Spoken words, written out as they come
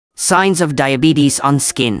Signs of diabetes on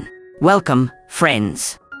skin. Welcome,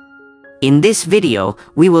 friends. In this video,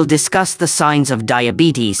 we will discuss the signs of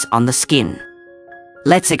diabetes on the skin.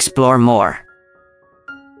 Let's explore more.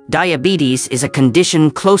 Diabetes is a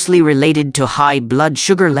condition closely related to high blood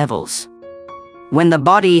sugar levels. When the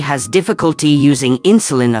body has difficulty using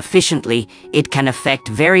insulin efficiently, it can affect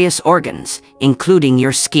various organs, including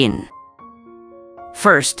your skin.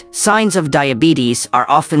 First, signs of diabetes are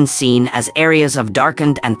often seen as areas of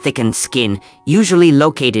darkened and thickened skin, usually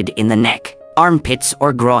located in the neck, armpits,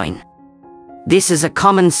 or groin. This is a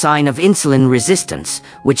common sign of insulin resistance,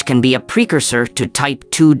 which can be a precursor to type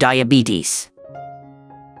 2 diabetes.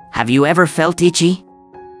 Have you ever felt itchy?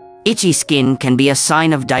 Itchy skin can be a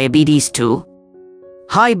sign of diabetes too.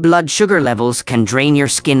 High blood sugar levels can drain your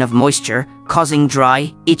skin of moisture, causing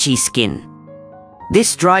dry, itchy skin.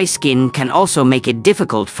 This dry skin can also make it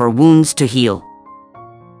difficult for wounds to heal.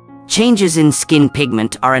 Changes in skin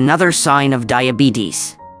pigment are another sign of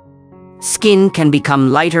diabetes. Skin can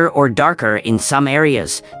become lighter or darker in some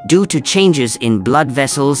areas due to changes in blood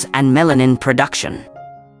vessels and melanin production.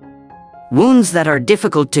 Wounds that are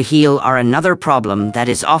difficult to heal are another problem that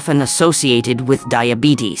is often associated with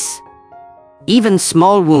diabetes. Even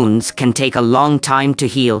small wounds can take a long time to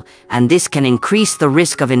heal, and this can increase the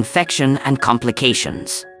risk of infection and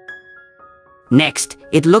complications. Next,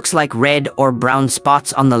 it looks like red or brown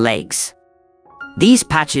spots on the legs. These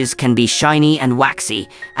patches can be shiny and waxy,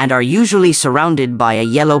 and are usually surrounded by a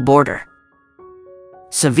yellow border.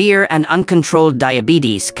 Severe and uncontrolled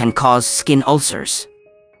diabetes can cause skin ulcers.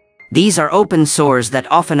 These are open sores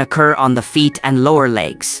that often occur on the feet and lower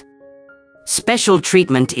legs. Special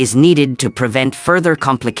treatment is needed to prevent further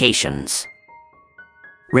complications.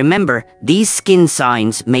 Remember, these skin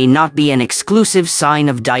signs may not be an exclusive sign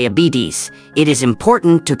of diabetes. It is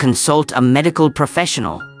important to consult a medical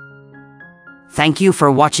professional. Thank you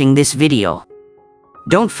for watching this video.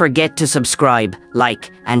 Don't forget to subscribe,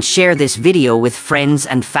 like, and share this video with friends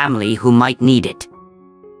and family who might need it.